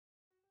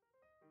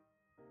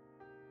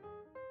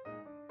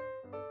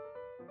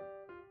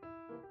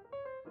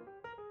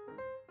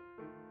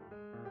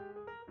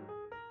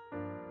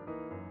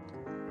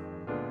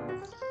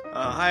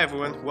Hi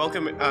everyone,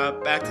 welcome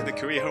back to the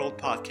Korea Herald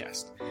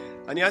podcast.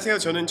 안녕하세요,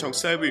 저는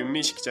정사일보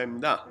윤민식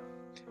기자입니다.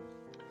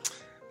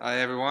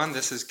 Hi everyone,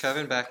 this is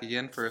Kevin back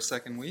again for a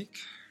second week.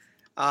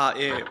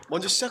 예,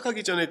 먼저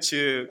시작하기 전에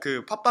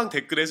그 팟빵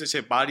댓글에서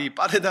제 말이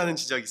빠르다는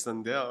지적이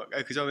있었는데요.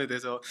 그 점에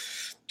대해서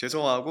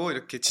죄송하고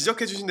이렇게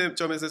지적해 주신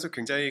점에 대해서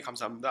굉장히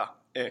감사합니다.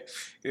 예,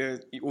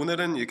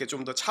 오늘은 이렇게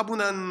좀 더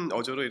차분한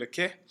어조로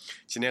이렇게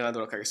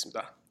진행하도록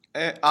하겠습니다.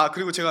 예,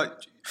 그리고 제가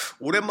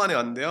오랜만에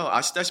왔는데요.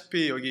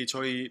 아시다시피 여기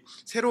저희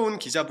새로운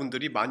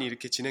기자분들이 많이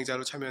이렇게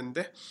진행자로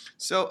참여했는데,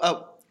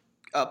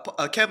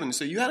 Kevin,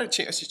 so you had a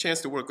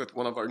chance to work with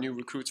one of our new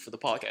recruits for the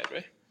podcast,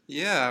 right?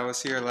 Yeah, I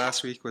was here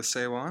last week with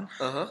Saewon.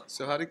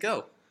 So how'd it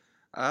go?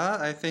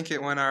 I think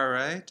it went all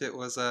right. It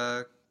was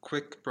a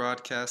quick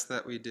broadcast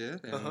that we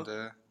did,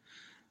 and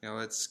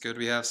it's good.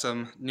 We have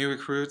some new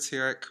recruits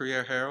here at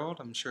Korea Herald.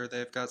 I'm sure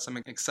they've got some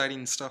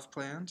exciting stuff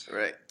planned.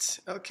 Right.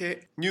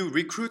 Okay. New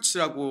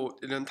recruits라고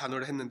이런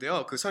단어를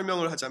했는데요. 그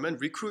설명을 하자면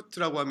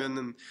recruit라고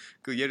하면은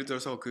그 예를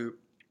들어서 그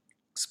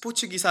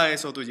스포츠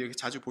기사에서도 이렇게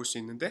자주 볼 수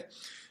있는데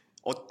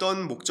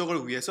어떤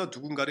목적을 위해서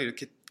누군가를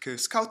이렇게 그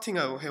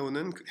스카우팅하고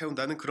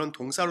해온다는 그런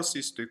동사로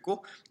쓰일 수도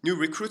있고 new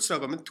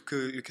recruits라고 하면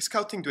그 이렇게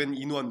스카우팅된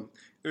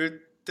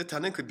인원을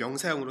뜻하는 그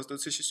명사형으로도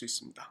쓰실 수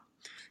있습니다.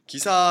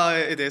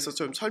 기사에 대해서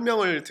좀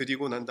설명을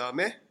드리고 난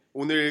다음에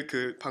오늘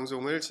그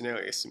방송을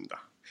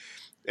진행하겠습니다.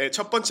 네,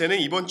 첫 번째는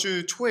이번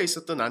주 초에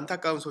있었던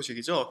안타까운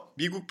소식이죠.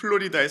 미국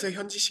플로리다에서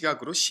현지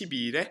시각으로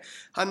 12일에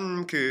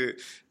한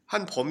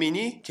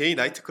범인이 게이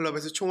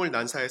나이트클럽에서 총을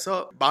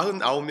난사해서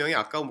 49명의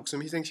아까운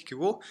목숨을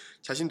희생시키고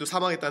자신도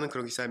사망했다는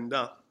그런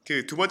기사입니다.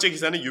 그 두 번째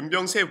기사는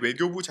윤병세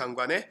외교부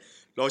장관의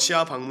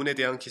러시아 방문에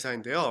대한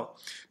기사인데요.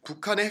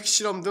 북한의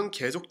핵실험 등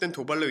계속된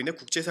도발로 인해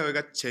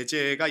국제사회가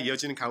제재가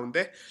이어지는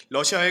가운데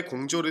러시아의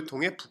공조를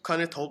통해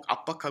북한을 더욱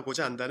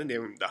압박하고자 한다는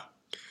내용입니다.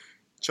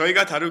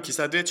 저희가 다룰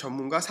기사들의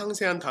전문가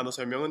상세한 단어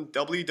설명은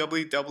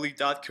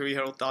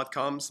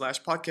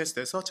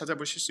www.koreaherald.com/podcast에서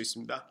찾아보실 수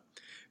있습니다.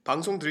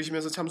 방송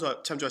들으시면서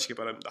참조하시기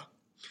바랍니다.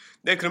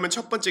 네, 그러면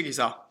첫 번째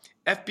기사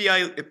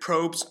FBI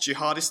probes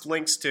jihadist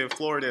links to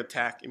Florida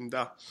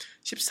attack입니다.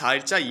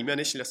 14일자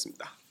이면에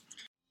실렸습니다.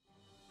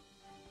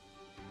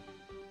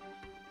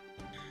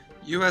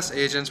 U.S.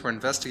 agents were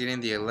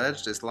investigating the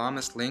alleged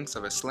Islamist links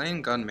of a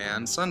slain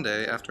gunman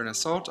Sunday after an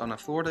assault on a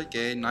Florida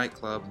gay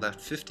nightclub left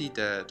 50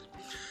 dead.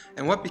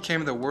 In what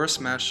became the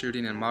worst mass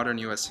shooting in modern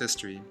U.S.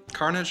 history,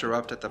 carnage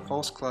erupted at the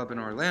Pulse Club in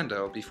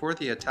Orlando before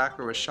the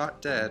attacker was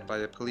shot dead by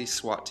a police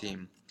SWAT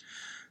team.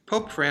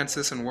 Pope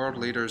Francis and world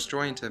leaders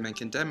joined him in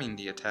condemning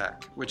the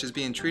attack, which is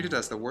being treated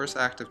as the worst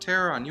act of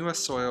terror on U.S.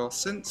 soil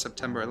since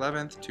September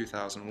 11,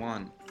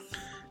 2001.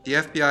 The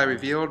FBI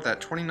revealed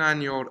that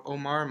 29-year-old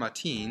Omar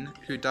Mateen,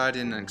 who died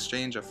in an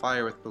exchange of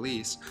fire with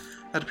police,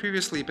 had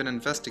previously been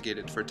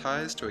investigated for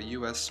ties to a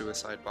U.S.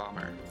 suicide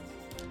bomber.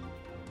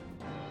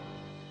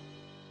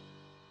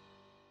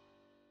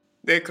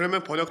 네,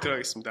 그러면 번역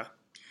들어가겠습니다.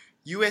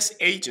 U.S.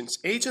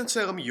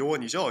 agents라고 하면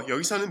요원이죠.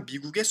 여기서는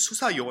미국의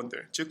수사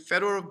요원들, 즉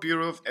Federal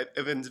Bureau of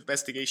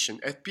Investigation,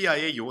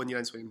 FBI의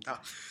요원이라는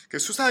소리입니다. 그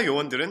수사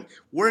요원들은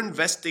were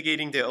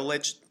investigating the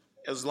alleged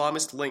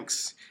Islamist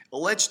links.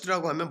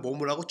 alleged라고 하면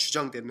뭐뭐라고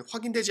주장되는,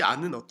 확인되지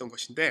않은 어떤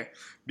것인데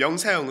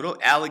명사형으로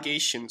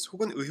allegations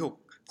혹은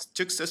의혹,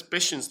 즉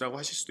suspicions라고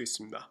하실 수도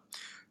있습니다.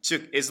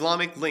 즉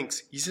Islamic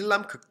links,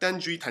 이슬람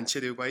극단주의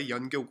단체들과의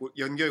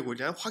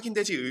연결고리나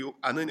확인되지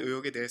않은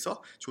의혹에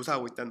대해서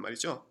조사하고 있다는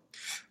말이죠.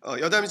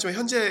 여담이지만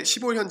현재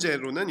 15일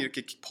현재로는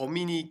이렇게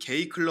범인이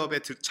게이 클럽에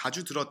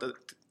자주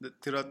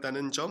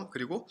들었다는 점,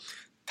 그리고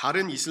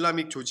다른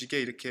이슬람익 조직에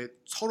이렇게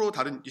서로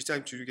다른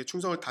이슬람익 조직에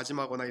충성을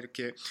다짐하거나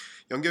이렇게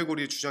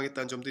연결고리를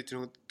주장했다는 점들이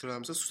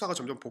드러나면서 수사가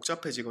점점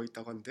복잡해지고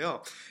있다고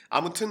하는데요.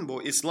 아무튼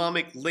뭐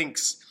Islamic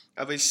links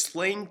of a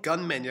slain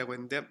gunman이라고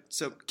했는데,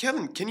 so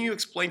Kevin, can you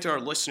explain to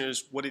our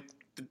listeners what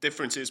the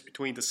difference is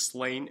between the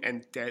slain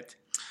and dead?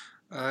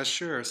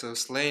 Sure. So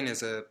slain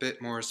is a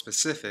bit more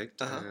specific.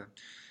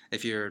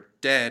 If you're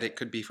dead, it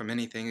could be from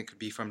anything. It could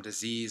be from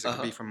disease. It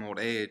could be from old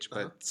age.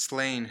 But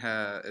slain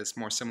is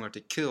more similar to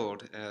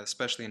killed,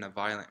 especially in a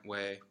violent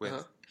way.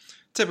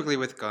 Typically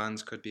with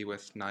guns, could be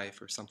with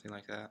knife or something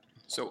like that.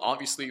 So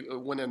obviously,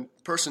 when a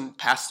person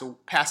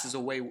passes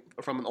away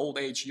from an old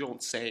age, you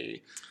don't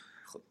say.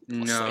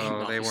 No,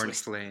 slain, they weren't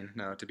slain.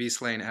 No, to be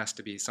slain it has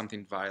to be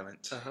something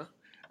violent.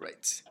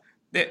 Right.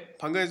 네,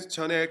 방금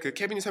전에 그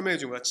케빈이 설명해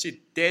준 것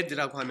같이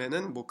dead라고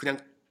하면은 뭐 그냥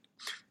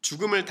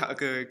죽음을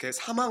이렇게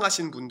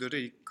사망하신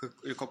분들을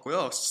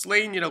일컫고요.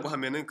 slain이라고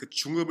하면은 그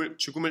죽음을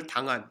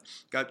당한,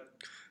 그러니까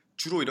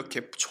주로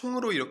이렇게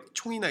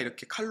총이나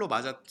이렇게 칼로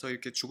맞아서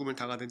이렇게 죽음을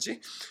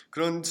당하든지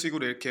그런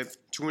식으로 이렇게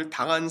죽음을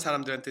당한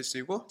사람들한테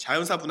쓰이고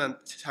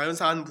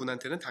자연사한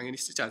분한테는 당연히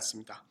쓰지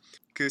않습니다.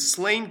 그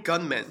slain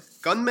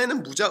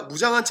gunman은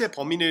무장한 채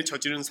범인을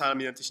저지른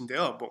사람이라는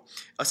뜻인데요. 뭐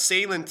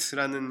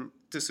assailant라는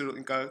뜻으로,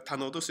 그러니까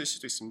단어도 쓸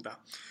수도 있습니다.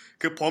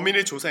 그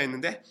범인을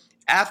조사했는데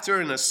after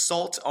an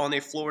assault on a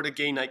Florida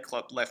gay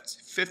nightclub left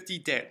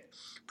 50 dead.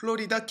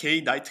 플로리다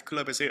게이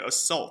나이트클럽에서의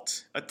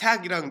assault,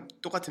 attack이랑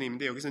똑같은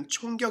의미인데 여기서는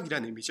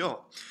총격이라는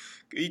의미죠.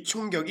 이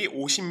총격이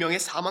 50명의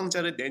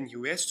사망자를 낸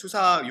이후에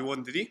수사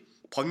요원들이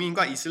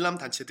범인과 이슬람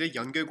단체들의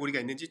연결고리가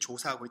있는지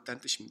조사하고 있다는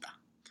뜻입니다.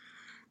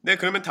 네,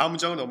 그러면 다음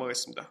문장으로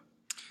넘어가겠습니다.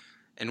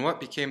 In what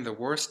became the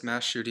worst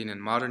mass shooting in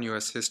modern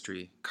U.S.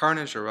 history,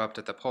 carnage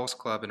erupted at the Pulse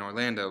Club in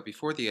Orlando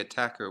before the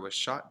attacker was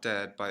shot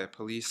dead by a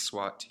police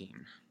SWAT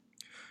team.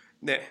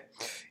 네,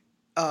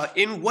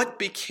 in what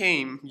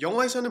became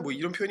영어에서는 뭐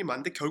이런 표현이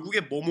많은데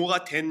결국에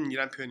뭐뭐가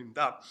된이란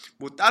표현입니다.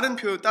 뭐 다른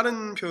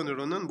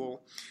표현으로는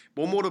뭐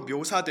뭐뭐로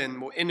묘사된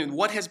뭐 in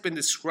what has been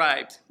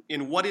described,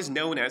 in what is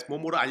known as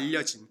뭐뭐로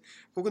알려진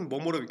혹은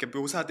뭐뭐로 이렇게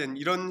묘사된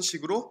이런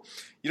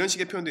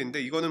식의 표현도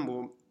있는데 이거는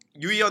뭐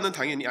유의어는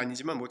당연히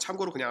아니지만 뭐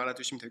참고로 그냥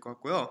알아두시면 될 것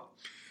같고요.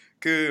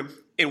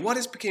 그 in what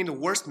has became the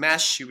worst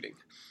mass shooting.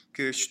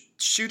 그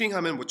shooting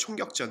하면 뭐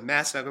총격전,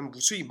 mass라면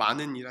무수히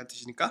많은이란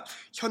뜻이니까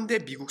현대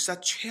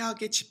미국사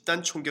최악의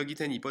집단 총격이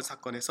된 이번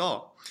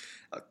사건에서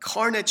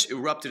carnage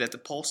erupted at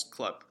the Pulse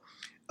Club.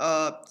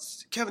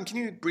 Kevin, can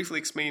you briefly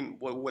explain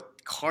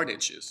what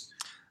carnage is?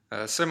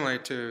 Similar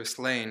to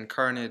slaying,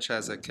 carnage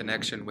has a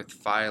connection with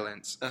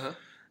violence.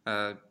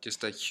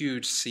 Just a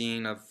huge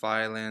scene of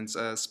violence,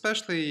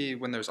 especially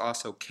when there's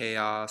also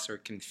chaos or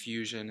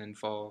confusion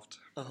involved.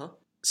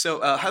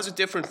 So how's it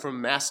different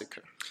from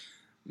massacre?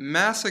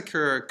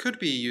 Massacre could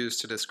be used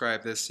to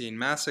describe this scene.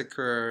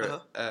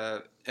 Massacre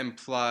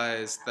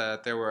implies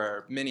that there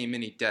were many,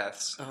 many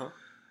deaths.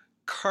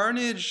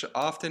 Carnage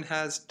often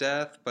has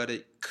death, but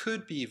it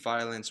could be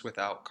violence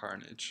without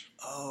carnage.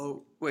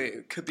 Oh, wait,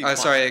 it could be.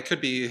 Sorry, it could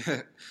be.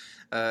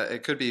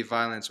 It could be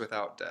violence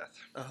without death.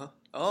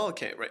 Oh,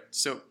 okay, right.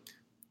 So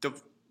the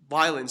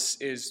violence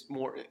is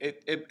more.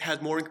 It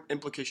has more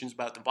implications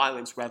about the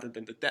violence rather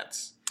than the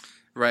deaths.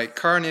 Right.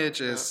 Carnage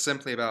is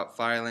simply about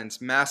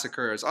violence.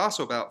 Massacre is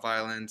also about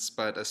violence,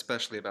 but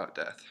especially about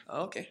death.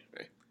 Okay,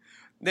 right.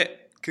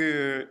 네,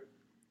 그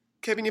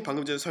케빈이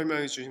방금 전에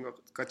설명해 주신 것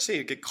같이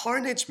이렇게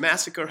carnage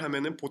massacre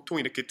하면은 보통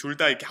이렇게 둘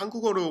다 이렇게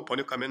한국어로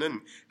번역하면은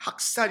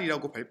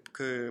학살이라고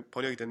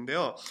번역이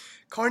되는데요.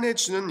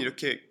 carnage는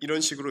이렇게 이런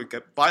식으로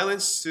이렇게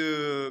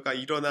violence가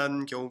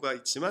일어난 경우가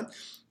있지만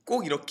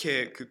꼭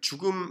이렇게 그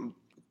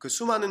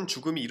수많은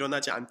죽음이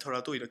일어나지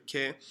않더라도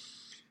이렇게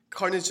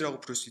carnage라고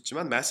부를 수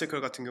있지만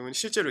massacre 같은 경우는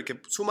실제로 이렇게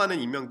수많은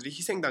인명들이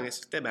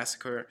희생당했을 때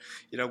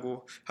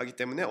massacre이라고 하기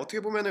때문에 어떻게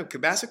보면은 그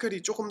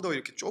massacre이 조금 더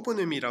이렇게 좁은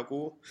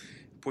의미라고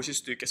보실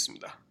수도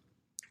있겠습니다.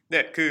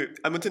 네,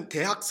 아무튼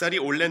대학살이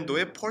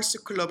올랜도의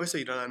펄스 클럽에서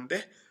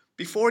일어났는데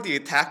before the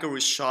attacker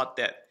was shot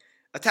dead.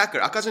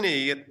 attacker 아까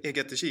전에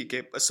얘기했듯이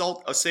이게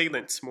assault,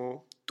 assailant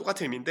뭐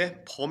똑같은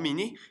의미인데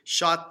범인이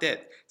shot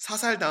dead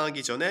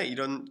사살당하기 전에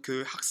이런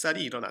그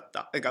학살이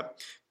일어났다. 그러니까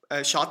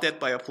shot dead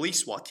by a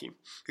police SWAT team.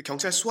 그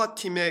경찰 SWAT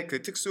팀의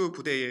그 특수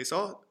부대에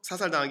의해서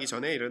사살당하기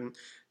전에 이런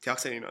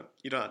대학살이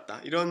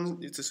일어났다. 이런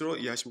뜻으로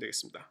이해하시면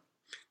되겠습니다.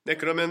 네,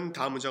 그러면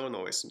다음 문장으로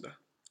넘어가겠습니다.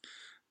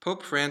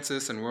 Pope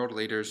Francis and world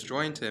leaders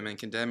joined him in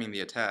condemning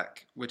the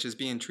attack, which is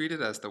being treated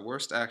as the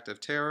worst act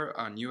of terror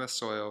on U.S.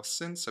 soil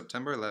since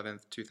September 11,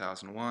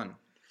 2001.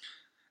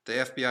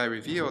 The FBI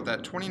revealed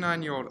that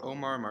 29-year-old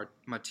Omar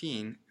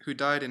Mateen, who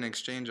died in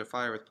exchange of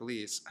fire with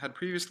police, had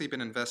previously been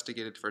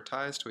investigated for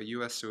ties to a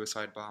U.S.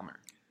 suicide bomber.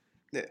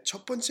 네,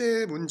 첫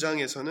번째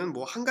문장에서는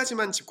뭐 한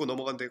가지만 짚고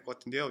넘어가면 될 것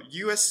같은데요.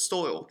 U.S.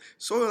 soil,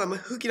 soil 하면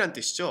흙이란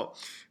뜻이죠.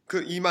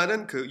 이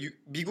말은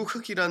미국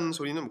흙이란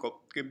소리는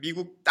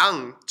미국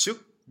땅,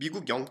 즉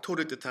미국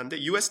영토를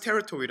뜻하는데 U.S.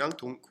 territory랑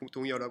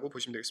동의어라고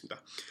보시면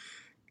되겠습니다.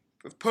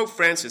 Pope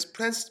Francis,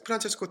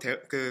 프란체스코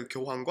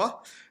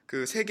교황과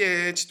그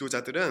세계의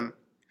지도자들은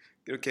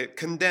이렇게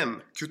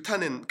condemn,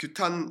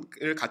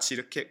 규탄을 같이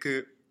이렇게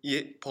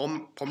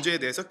범죄에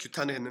대해서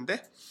규탄을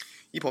했는데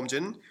이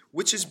범죄는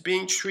which is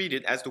being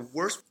treated as the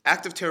worst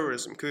act of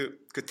terrorism,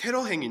 그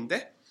테러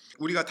행위인데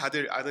우리가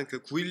다들 아는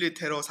그 9.11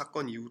 테러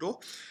사건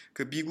이후로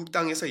그 미국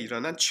땅에서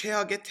일어난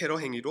최악의 테러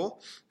행위로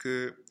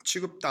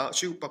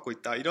취급받고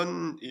있다.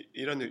 이런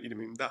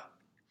이름입니다.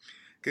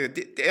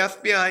 The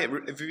FBI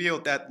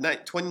revealed that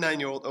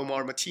 29-year-old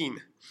Omar Mateen,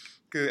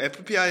 그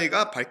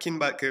FBI가 밝힌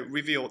바,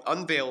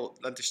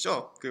 unveil란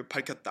뜻이죠.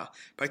 밝혔다.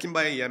 밝힌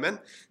바에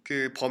의하면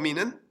그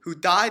범인은 who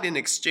died in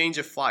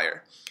exchange of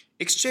fire.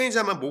 exchange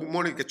하면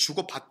뭐를 이렇게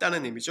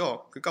주고받다는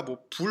의미죠. 그러니까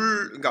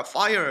그러니까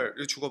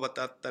fire를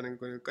주고받았다는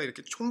거니까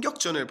이렇게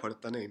총격전을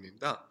벌였다는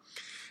의미입니다.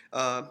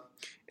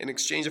 In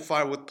exchange of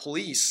fire with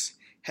police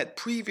had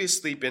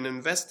previously been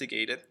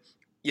investigated.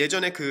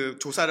 예전에 그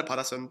조사를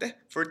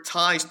받았었는데 for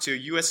ties to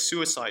U.S.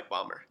 suicide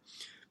bomber.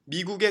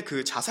 미국의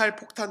그 자살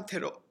폭탄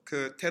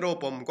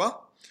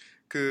테러범과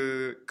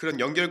그런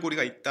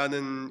연결고리가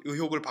있다는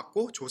의혹을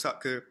받고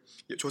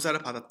조사를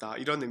받았다.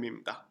 이런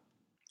의미입니다.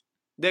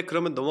 네,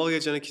 그러면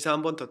넘어가기 전에 기사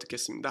한 번 더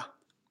듣겠습니다.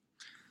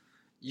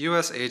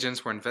 U.S.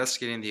 agents were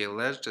investigating the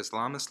alleged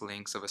Islamist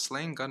links of a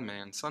slain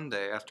gunman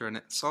Sunday after an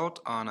assault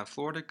on a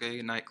Florida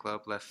gay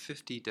nightclub left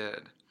 50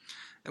 dead.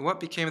 In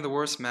what became the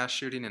worst mass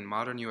shooting in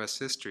modern U.S.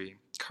 history,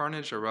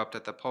 carnage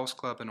erupted at the Pulse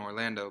Club in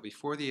Orlando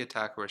before the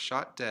attacker was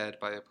shot dead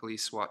by a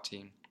police SWAT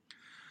team.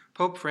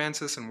 Pope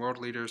Francis and world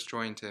leaders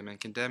joined him in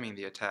condemning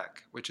the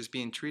attack, which is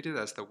being treated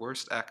as the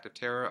worst act of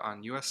terror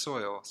on U.S.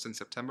 soil since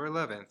September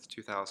 11,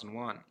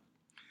 2001.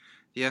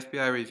 The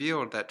FBI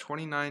revealed that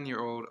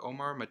 29-year-old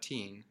Omar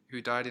Mateen,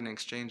 who died in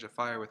exchange of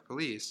fire with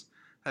police,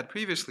 had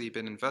previously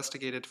been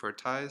investigated for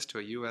ties to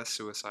a U.S.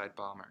 suicide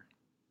bomber.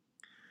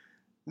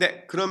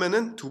 네,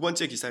 그러면은 두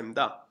번째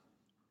기사입니다.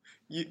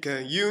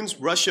 Yoon's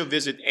Russia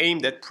visit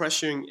aimed at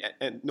pressuring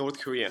at North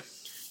Korea.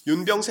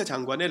 윤병세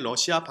장관의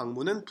러시아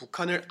방문은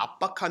북한을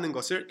압박하는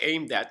것을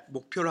aimed at,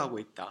 목표로 하고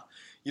있다.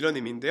 이런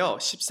의미인데요.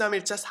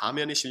 13일자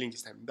 4면에 실린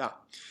기사입니다.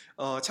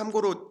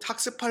 참고로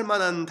학습할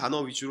만한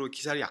단어 위주로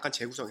기사를 약간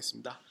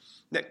재구성했습니다.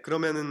 네,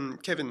 그러면은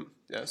케빈,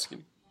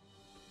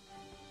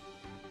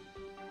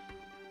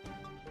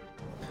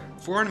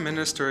 Foreign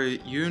Minister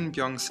Yoon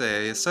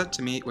Byung-se is set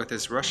to meet with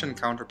his Russian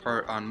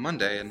counterpart on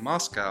Monday in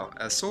Moscow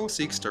as Seoul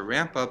seeks to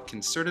ramp up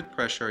concerted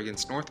pressure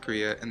against North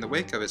Korea in the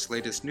wake of its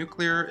latest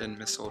nuclear and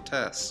missile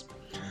tests.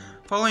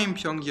 Following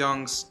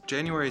Pyongyang's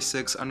January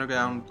 6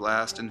 underground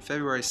blast and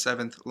February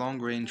 7th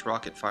long-range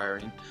rocket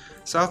firing,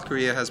 South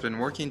Korea has been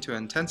working to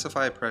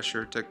intensify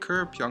pressure to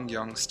curb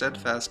Pyongyang's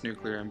steadfast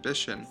nuclear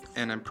ambition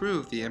and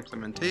improve the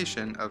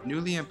implementation of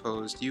newly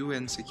imposed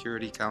UN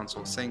Security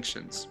Council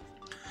sanctions.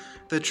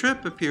 The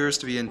trip appears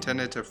to be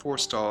intended to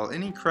forestall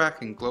any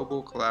crack in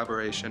global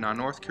collaboration on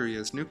North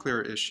Korea's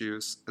nuclear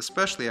issues,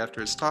 especially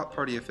after its top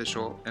party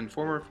official and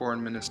former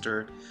foreign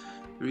minister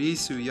Ri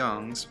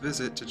Su-young's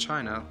visit to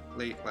China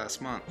late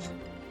last month.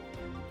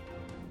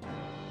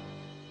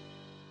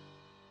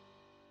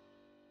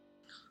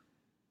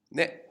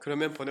 네,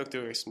 그러면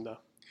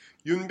번역드리겠습니다.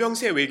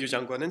 윤병세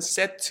외교장관은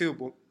set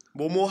to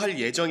뭐뭐 할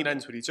예정이라는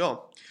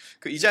소리죠.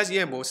 이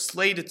자리에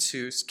slated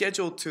to,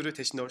 scheduled to를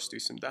대신 넣을 수도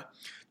있습니다.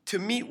 To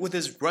meet with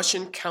his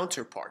Russian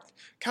counterpart.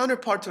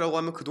 Counterpart라고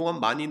하면 그동안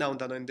많이 나온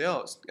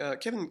단어인데요.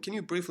 Kevin, can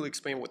you briefly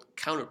explain what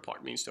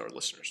counterpart means to our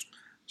listeners?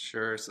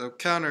 Sure. So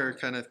counter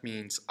kind of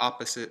means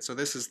opposite. So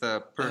this is the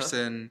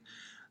person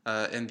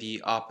in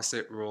the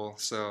opposite role.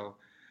 So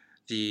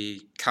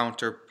the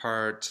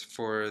counterpart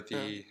for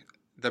the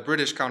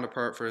British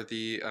counterpart for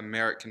the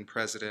American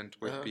president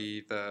would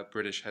be the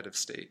British head of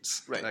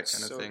states. Right. That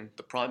kind of thing.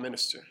 The prime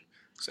minister.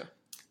 So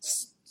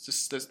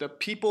the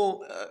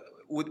people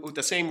with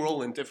the same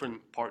role in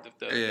different part of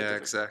the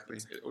exactly.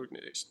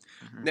 organization.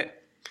 네.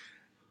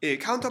 예,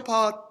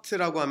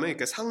 카운터파트라고 하면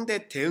그러니까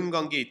상대 대응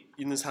관계에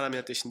있는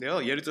사람이라는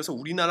뜻인데요. 예를 들어서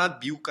우리나라,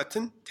 미국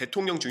같은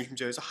대통령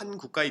중심제에서 한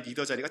국가의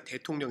리더 자리가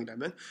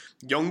대통령이라면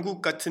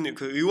영국 같은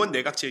그 의원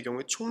내각제의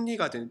경우에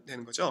총리가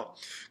되는 거죠.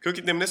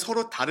 그렇기 때문에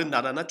서로 다른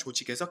나라나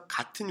조직에서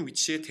같은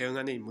위치에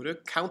대응하는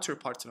인물을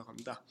counterpart라고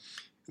합니다.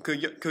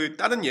 그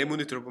다른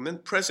예문을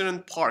들어보면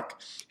President Park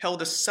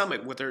held a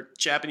summit with her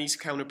Japanese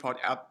counterpart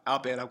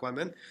아베라고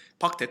하면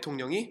박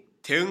대통령이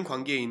대응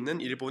관계에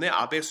있는 일본의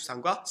아베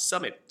수상과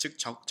summit, 즉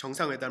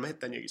정상회담을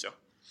했다는 얘기죠.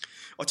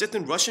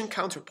 어쨌든 Russian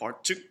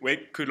counterpart, 즉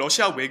그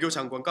러시아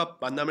외교장관과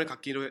만남을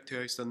갖기로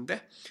되어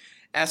있었는데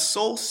as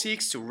Seoul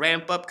seeks to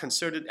ramp up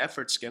concerted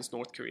efforts against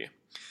North Korea.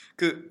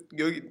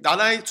 여기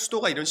나라의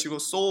수도가 이런 식으로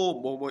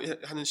Seoul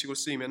하는 식으로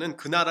쓰이면은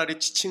그 나라를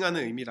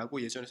지칭하는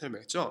의미라고 예전에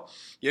설명했죠.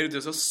 예를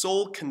들어서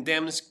Seoul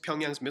condemns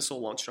Pyongyang's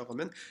missile launch라고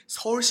하면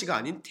서울시가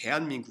아닌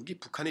대한민국이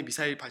북한의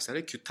미사일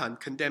발사를 규탄,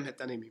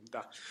 condemn했다는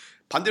의미입니다.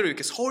 반대로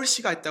이렇게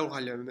서울시가 했다고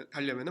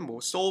하려면은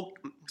Seoul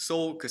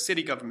그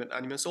city government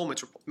아니면 Seoul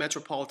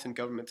metropolitan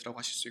government라고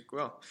하실 수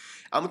있고요.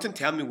 아무튼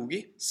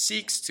대한민국이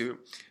seeks to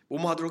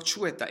뭐뭐 하도록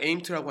추구했다,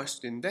 aim to라고 할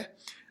수도 있는데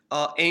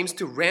aims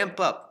to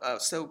ramp up.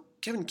 So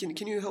Kevin,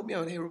 can you help me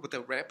out here with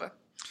the ramp up?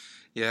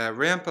 Yeah,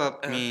 ramp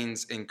up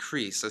means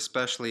increase,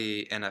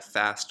 especially in a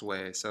fast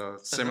way. So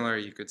similar,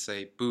 you could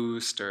say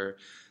boost or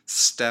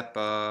step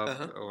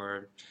up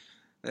or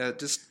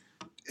just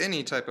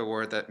any type of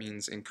word that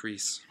means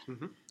increase.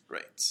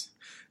 Right.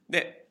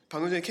 네,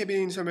 방금 전에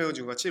케빈이 설명해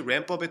준 것 같이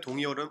램프업의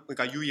동의어로,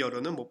 그러니까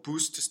유의어로는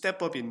boost,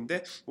 step up이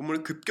있는데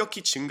뭐뭐를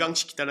급격히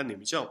증강시키다라는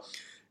의미죠.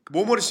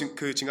 뭐뭐를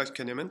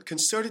증강시켰냐면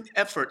concerted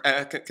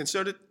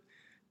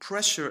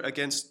pressure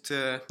against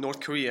North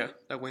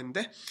Korea라고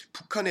했는데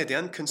북한에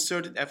대한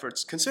concerted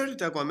efforts.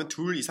 concerted라고 하면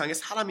둘 이상의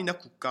사람이나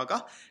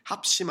국가가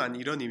합심한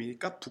이런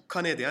의미니까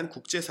북한에 대한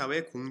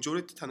국제사회의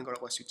공조를 뜻하는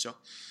거라고 할 수 있죠.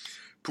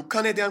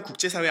 북한에 대한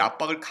국제사회의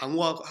압박을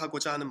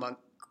강화하고자 하는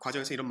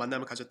과정에서 이런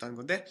만남을 가졌다는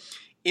건데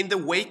in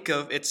the wake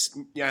of its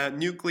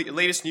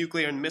latest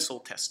nuclear and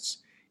missile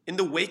tests. in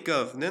the wake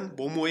of는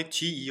뭐뭐의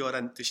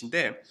뒤이어라는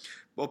뜻인데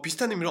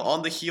비슷한 의미로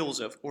on the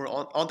heels of or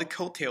on the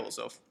coattails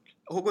of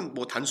혹은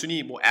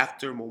단순히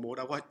after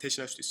뭐라고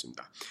대신할 수도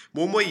있습니다.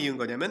 뭐뭐에 이은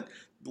거냐면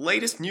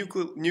latest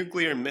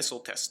nuclear and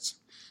missile tests.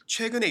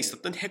 최근에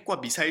있었던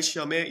핵과 미사일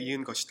시험에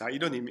이은 것이다.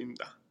 이런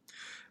의미입니다.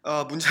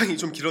 문장이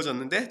좀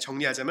길어졌는데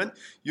정리하자면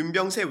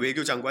윤병세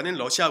외교장관은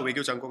러시아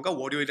외교장관과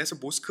월요일에서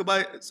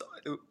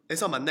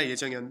모스크바에서 만날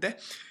예정이었는데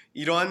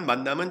이러한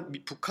만남은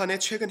북한의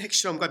최근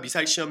핵실험과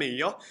미사일 시험에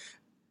이어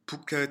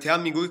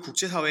대한민국의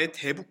국제사회의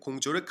대북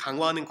공조를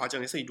강화하는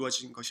과정에서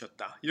이루어진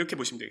것이었다. 이렇게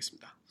보시면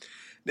되겠습니다.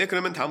 네,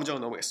 그러면 다음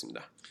문장으로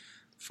넘어가겠습니다.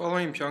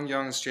 Following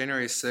Pyongyang's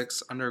January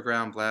 6th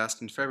underground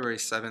blast and February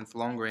 7th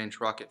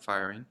long-range rocket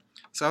firing,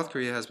 South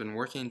Korea has been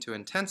working to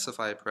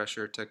intensify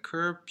pressure to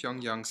curb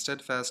Pyongyang's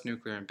steadfast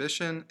nuclear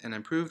ambition and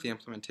improve the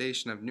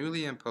implementation of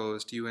newly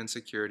imposed UN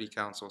Security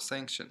Council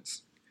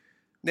sanctions.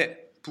 네,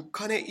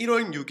 북한의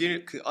 1월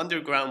 6일 그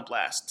underground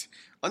blast.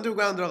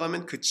 underground라고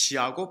하면 그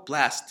지하고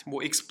blast,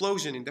 뭐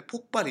explosion인데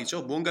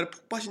폭발이죠. 무언가를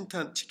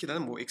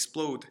폭발시키다는 뭐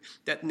explode,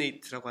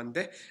 detonate라고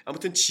하는데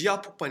아무튼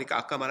지하 폭발이니까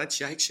아까 말한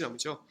지하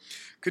핵실험이죠.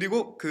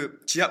 그리고 그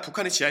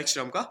북한의 지하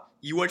핵실험과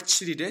 2월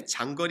 7일에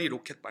장거리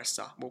로켓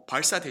발사, 뭐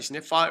발사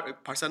대신에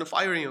발사는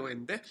firing이라고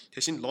했는데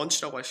대신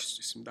launch라고 하실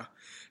수 있습니다.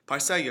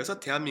 발사에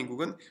이어서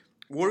대한민국은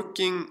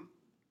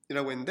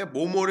working이라고 했는데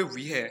뭐뭐를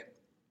위해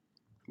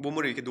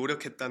뭐뭐를 이렇게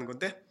노력했다는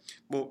건데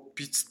뭐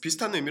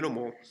비슷한 의미로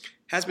뭐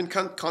has been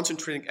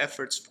concentrating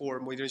efforts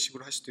for 뭐 이런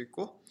식으로 할 수도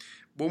있고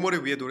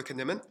뭐뭐를 위해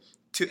노력했냐면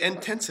to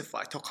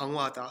intensify 더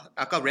강화하다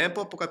아까 ramp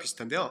up과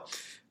비슷한데요.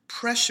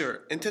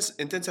 pressure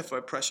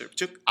intensify pressure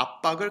즉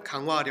압박을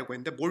강화하려고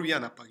했는데 뭘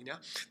위한 압박이냐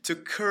to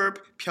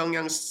curb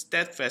평양's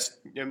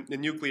steadfast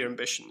nuclear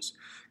ambitions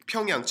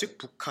평양 즉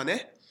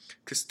북한의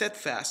그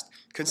steadfast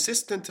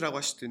consistent라고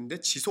할 수도 있는데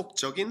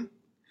지속적인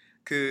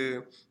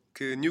그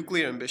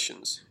nuclear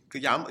ambitions 그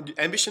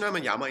ambition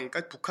하면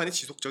야망이니까 북한의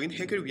지속적인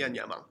핵을 위한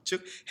야망,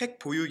 즉 핵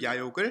보유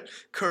야욕을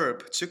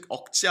curb, 즉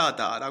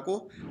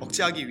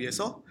억제하기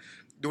위해서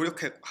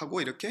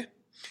노력하고 이렇게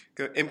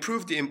그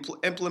improve the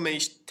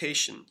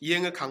implementation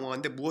이행을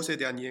강화하는데 무엇에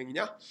대한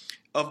이행이냐?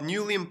 Of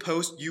newly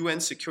imposed UN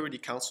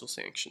Security Council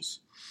sanctions.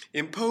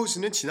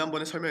 impose는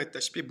지난번에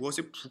설명했다시피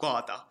무엇을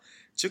부과하다,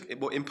 즉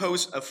뭐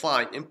impose a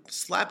fine,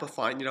 slap a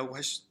fine이라고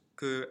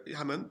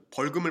하면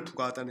벌금을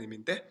부과하다는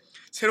의미인데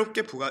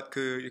새롭게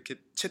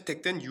이렇게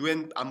채택된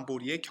UN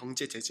안보리의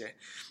경제 제재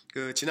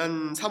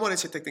지난 3월에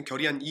채택된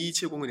결의안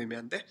 2270을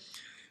의미하는데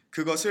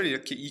그것을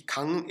이렇게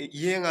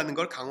이행하는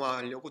걸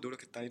강화하려고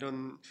노력했다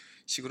이런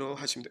식으로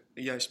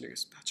이해하시면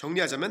되겠습니다.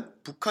 정리하자면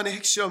북한의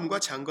핵실험과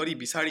장거리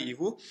미사일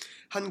이후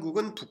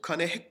한국은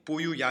북한의 핵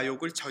보유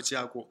야욕을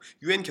저지하고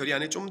UN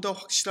결의안에 좀 더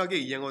확실하게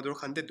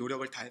이행하도록 하는데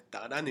노력을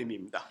다했다라는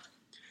의미입니다.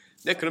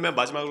 네, 그러면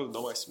마지막으로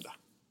넘어가겠습니다.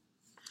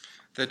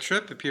 The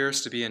trip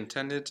appears to be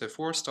intended to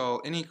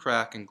forestall any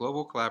crack in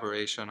global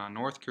collaboration on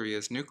North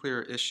Korea's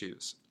nuclear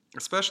issues,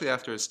 especially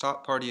after its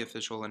top party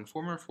official and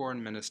former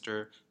foreign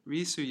minister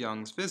Ri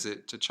Su-young's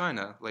visit to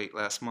China late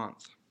last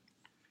month.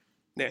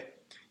 네,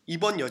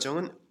 이번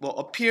여정은 뭐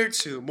appear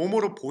to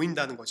뭐뭐로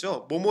보인다는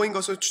거죠. 뭐뭐인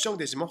것으로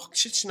추정되지만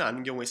확실치는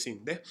않은 경우에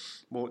쓰이는데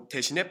뭐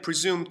대신에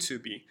presume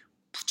to be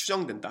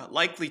추정된다,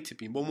 likely to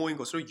be 뭐뭐인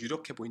것으로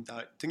유력해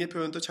보인다 등의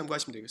표현도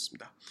참고하시면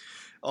되겠습니다.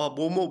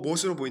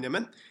 무엇으로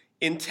보이냐면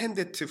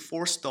intended to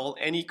forestall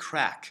any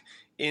crack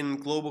in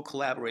global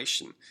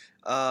collaboration.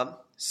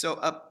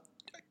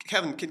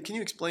 Kevin, can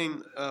you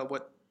explain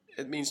what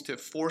it means to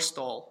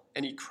forestall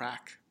any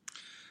crack?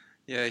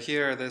 Yeah,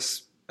 here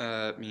this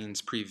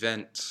means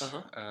prevent,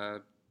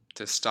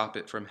 to stop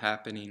it from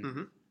happening.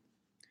 Mm-hmm.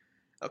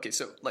 Okay,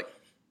 so like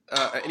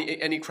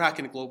any crack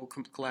in global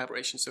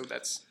collaboration, so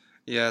that's...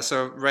 Yeah,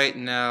 so right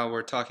now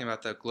we're talking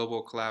about the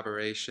global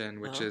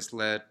collaboration, which is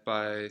led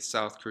by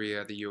South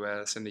Korea, the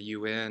U.S., and the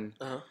UN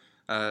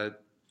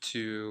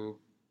to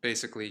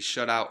basically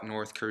shut out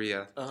North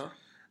Korea.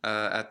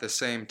 At the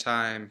same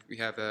time, we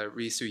have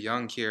Ri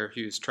Su-young here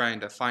who's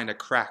trying to find a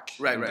crack.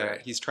 Right.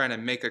 He's trying to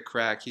make a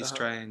crack. He's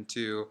trying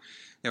to,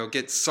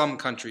 get some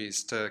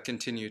countries to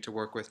continue to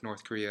work with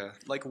North Korea.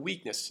 Like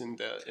weakness in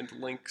the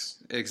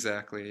links.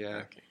 Exactly.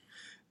 Yeah. Okay.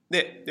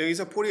 네,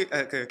 여기서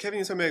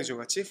케빈이 설명해 준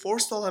같이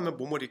forestall 하면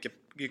뭐뭐를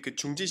이렇게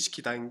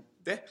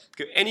중지시키다인데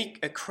any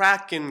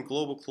crack in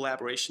global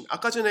collaboration.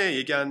 아까 전에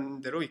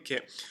얘기한 대로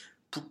이렇게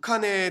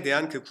북한에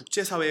대한 그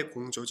국제사회의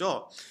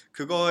공조죠.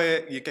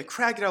 그거에 이렇게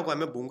crack이라고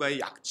하면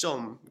뭔가의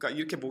약점, 그러니까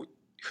이렇게 뭐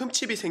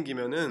흠집이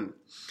생기면은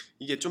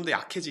이게 좀 더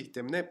약해지기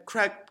때문에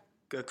crack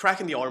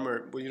in the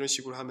armor 뭐 이런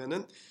식으로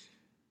하면은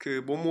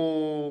그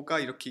뭐뭐가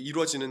이렇게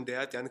이루어지는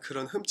데에 대한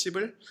그런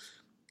흠집을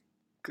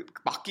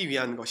막기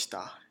위한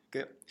것이다.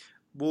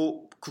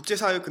 뭐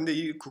국제사회 근데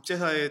이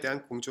국제사회에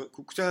대한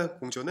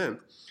공조는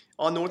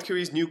on North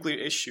Korea's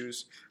nuclear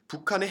issues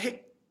북한의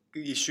핵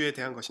이슈에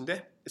대한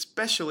것인데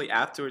especially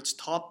after its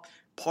top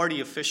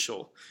party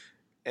official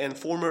and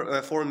former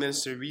foreign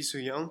minister Ri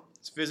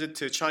Su-young's visit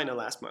to China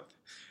last month.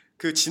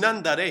 그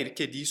지난달에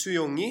이렇게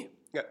리수용이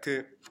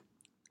그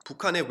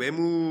북한의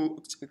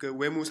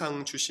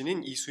외무상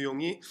출신인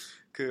이수용이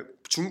그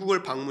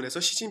중국을 방문해서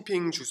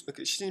시진핑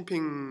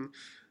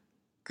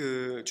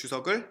그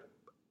주석을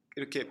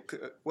이렇게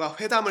와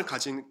회담을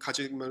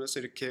가지면서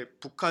이렇게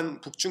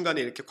북중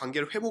간의 이렇게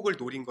관계를 회복을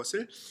노린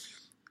것을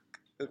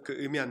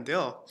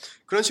의미한데요.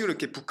 그런 식으로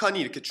이렇게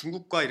북한이 이렇게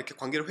중국과 이렇게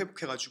관계를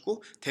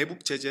회복해가지고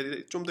대북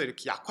제재를 좀 더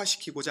이렇게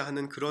약화시키고자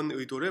하는 그런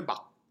의도를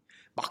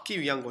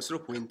막기 위한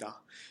것으로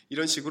보인다.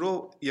 이런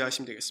식으로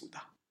이해하시면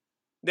되겠습니다.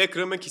 네,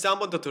 그러면 기사 한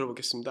번 더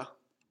들어보겠습니다.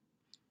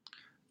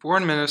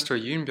 Foreign Minister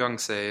Yoon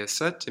Byung-se is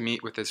set to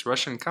meet with his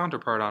Russian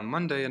counterpart on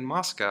Monday in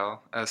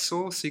Moscow as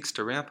Seoul seeks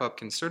to ramp up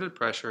concerted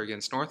pressure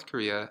against North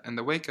Korea in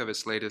the wake of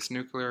its latest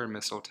nuclear and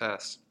missile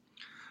tests.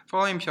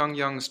 Following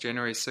Pyongyang's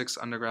January 6th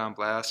underground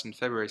blast and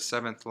February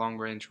 7th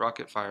long-range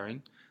rocket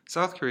firing,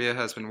 South Korea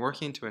has been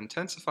working to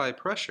intensify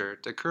pressure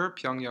to curb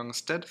Pyongyang's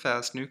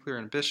steadfast nuclear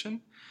ambition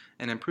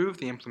and improve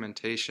the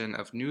implementation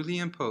of newly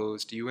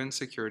imposed UN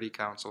Security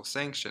Council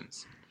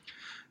sanctions.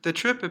 The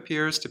trip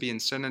appears to be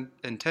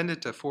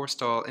intended to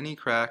forestall any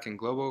crack in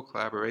global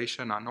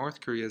collaboration on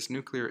North Korea's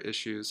nuclear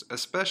issues,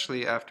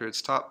 especially after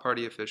its top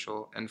party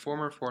official and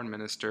former Foreign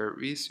Minister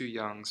Ri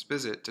Su-young's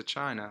visit to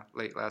China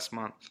late last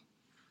month.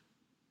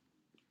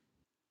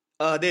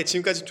 네,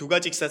 지금까지 두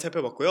가지 기사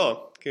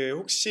살펴봤고요.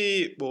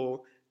 혹시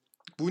뭐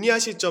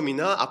문의하실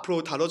점이나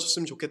앞으로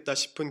다뤄줬으면 좋겠다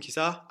싶은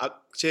기사,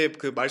 제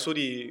그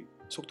말소리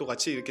속도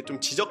같이 이렇게 좀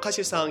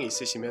지적하실 사항이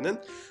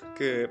있으시면은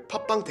그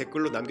팟빵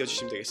댓글로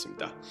남겨주시면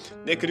되겠습니다.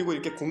 네, 그리고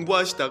이렇게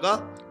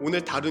공부하시다가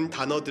오늘 다룬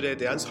단어들에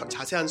대한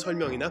자세한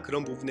설명이나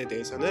그런 부분에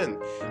대해서는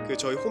그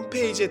저희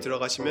홈페이지에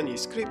들어가시면 이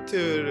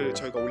스크립트를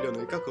저희가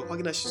올려놓으니까 그거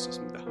확인하실 수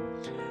있습니다.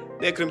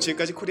 네, 그럼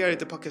지금까지 코리아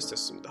레드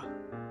팟캐스트였습니다.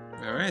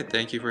 Alright,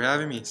 thank you for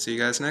having me. See you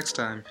guys next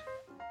time.